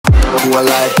Who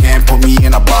alive can't put me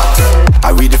in a box.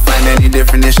 I redefine any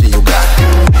definition you got.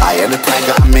 I am the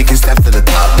tiger, I'm making steps to the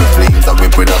top. The flames, I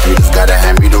whip it up, you just gotta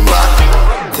hand me the rock.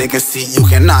 Take a seat, you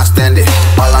cannot stand it.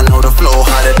 All I know, the flow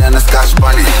harder than a Scotch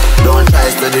bunny. Don't try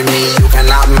study me, you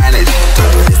cannot manage.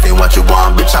 This ain't what you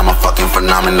want, bitch, I'm a fucking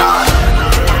phenomenon.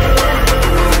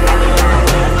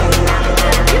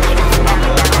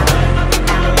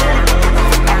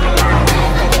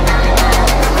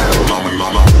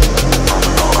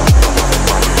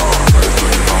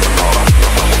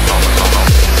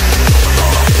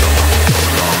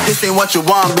 This ain't what you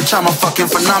want, bitch, I'm a fucking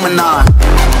phenomenon.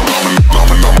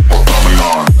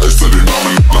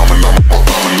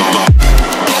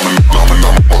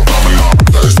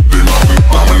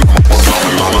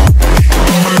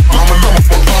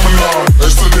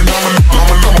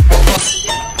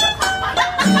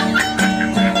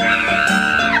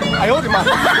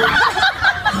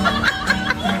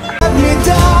 Let me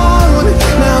down,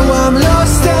 now I'm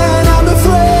lost and I'm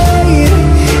afraid,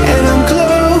 and I'm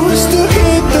close to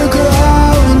hit the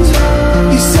ground.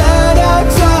 You said I'd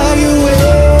fly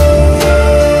away.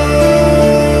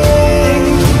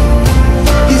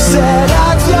 You said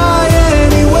I'd fly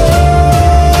anyway,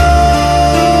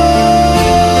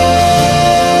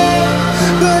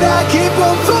 but I keep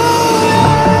on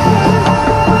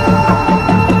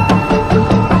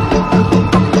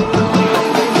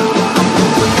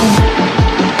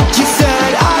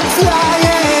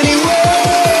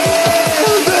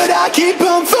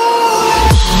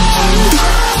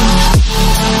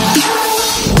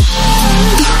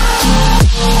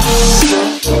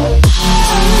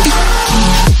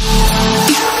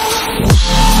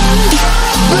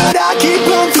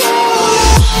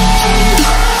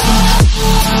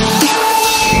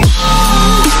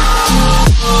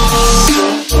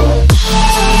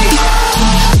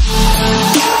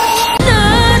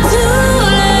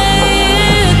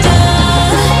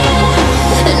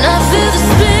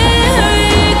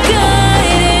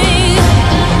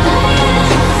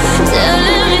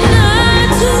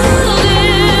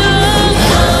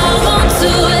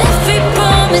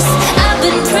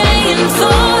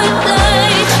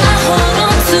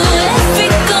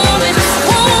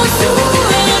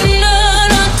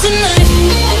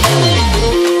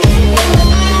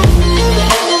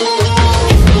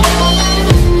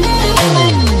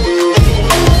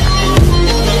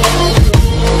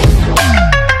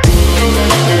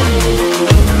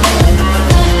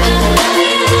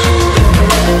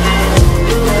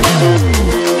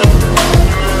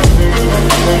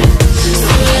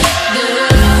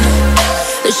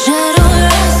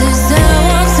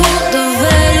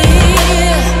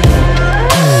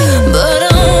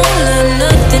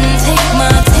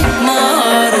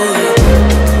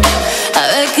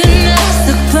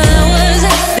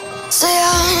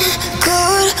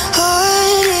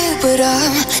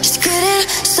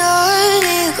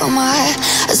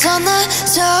eyes on the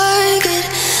target.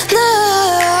 No,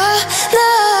 no.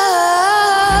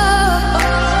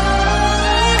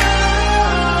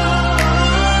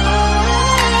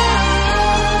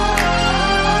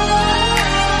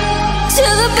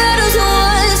 Till the battle's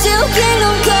won, till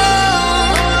kingdom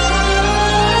come.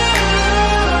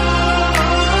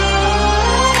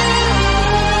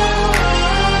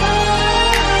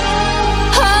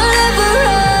 I'll never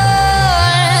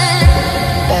run.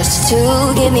 Best to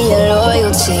give me your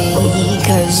loyalty,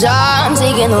 'cause I'm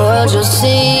taking the world, you'll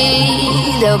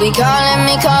see. They'll be calling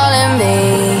me,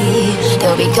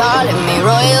 they'll be calling me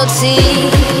royalty.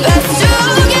 Best to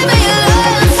give me your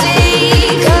loyalty,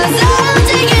 'cause I'm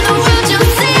taking the world,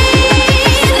 you'll see.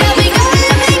 They'll be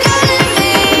calling me,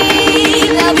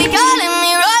 they'll be calling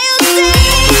me royalty.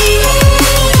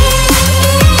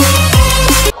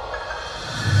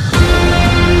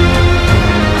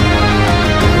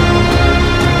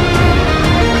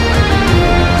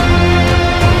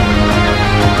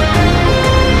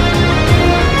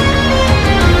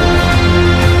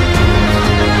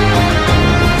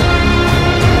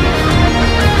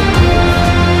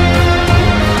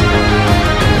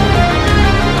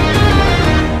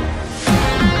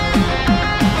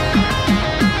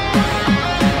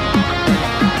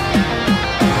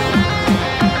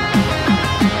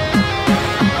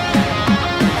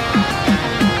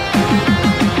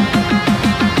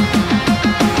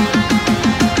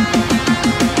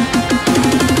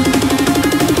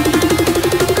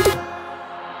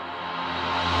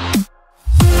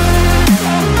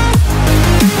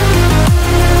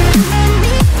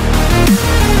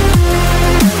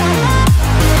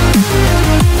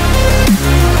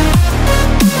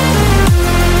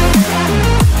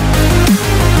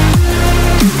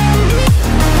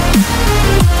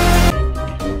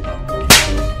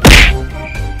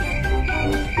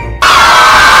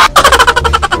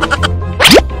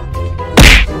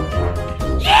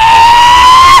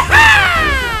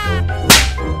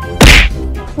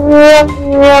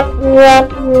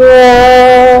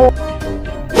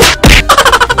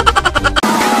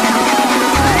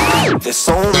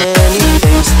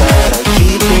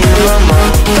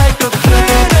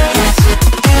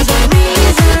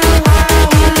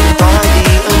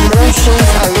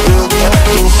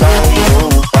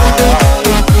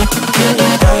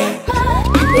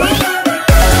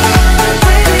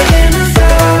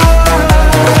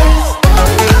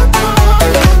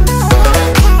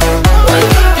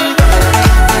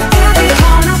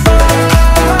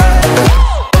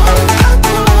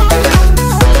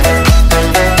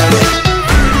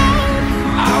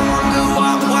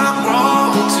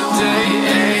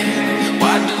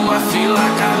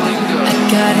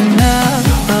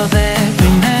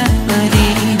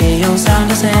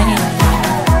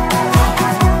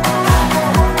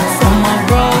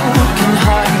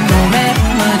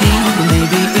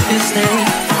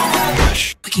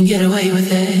 get away with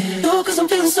it. No, cause I'm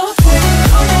feeling so free.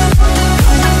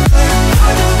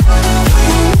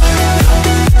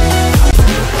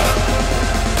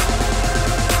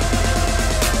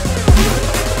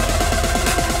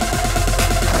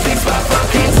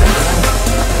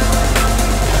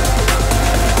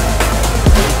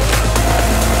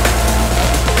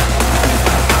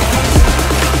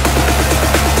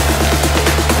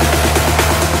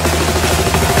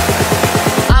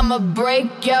 I'ma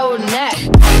break your neck.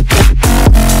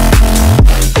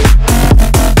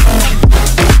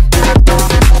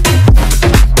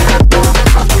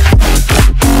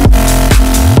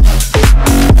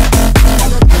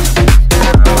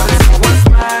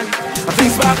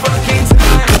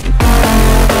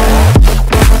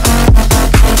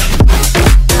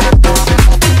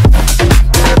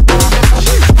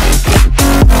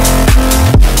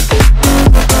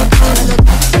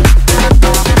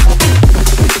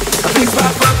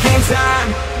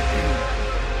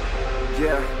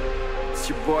 Yeah, it's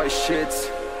your boy Shits.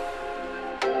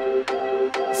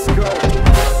 Let's go.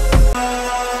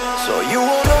 So you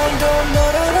won't know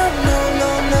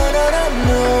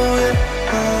it.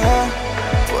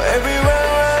 For every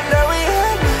round that we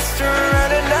had, messed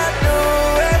around and I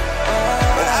knew it.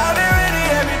 But I'll be ready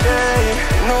every day.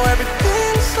 You know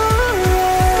everything's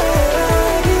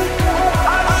alright.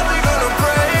 Are we gonna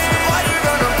pray? Are you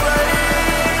gonna play?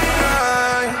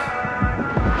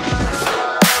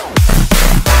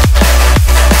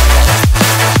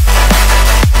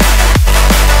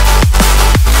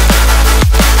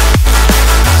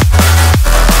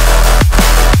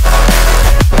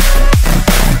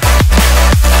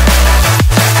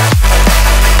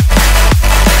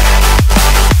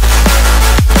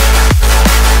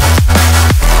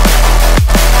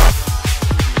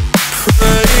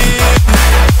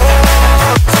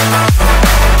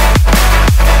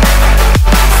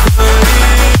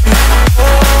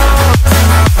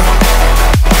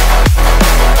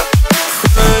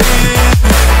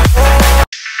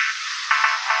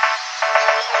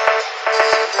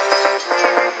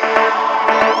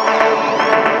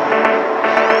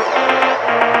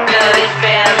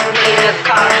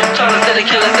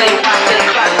 Killers, they pop to the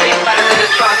clock, to the front,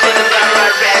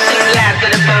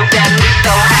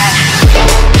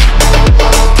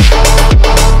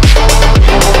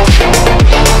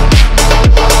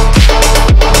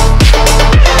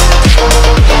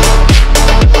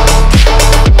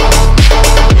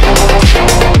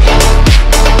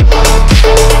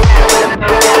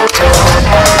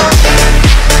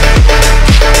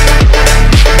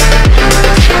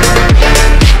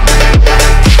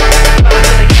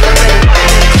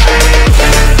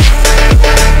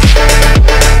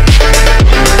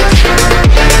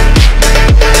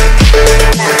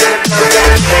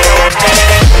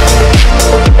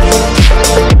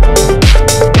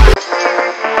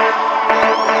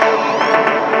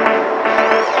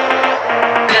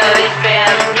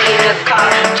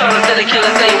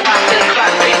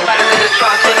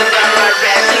 right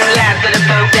back, 6 laps to the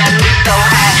boat, that we so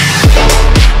high.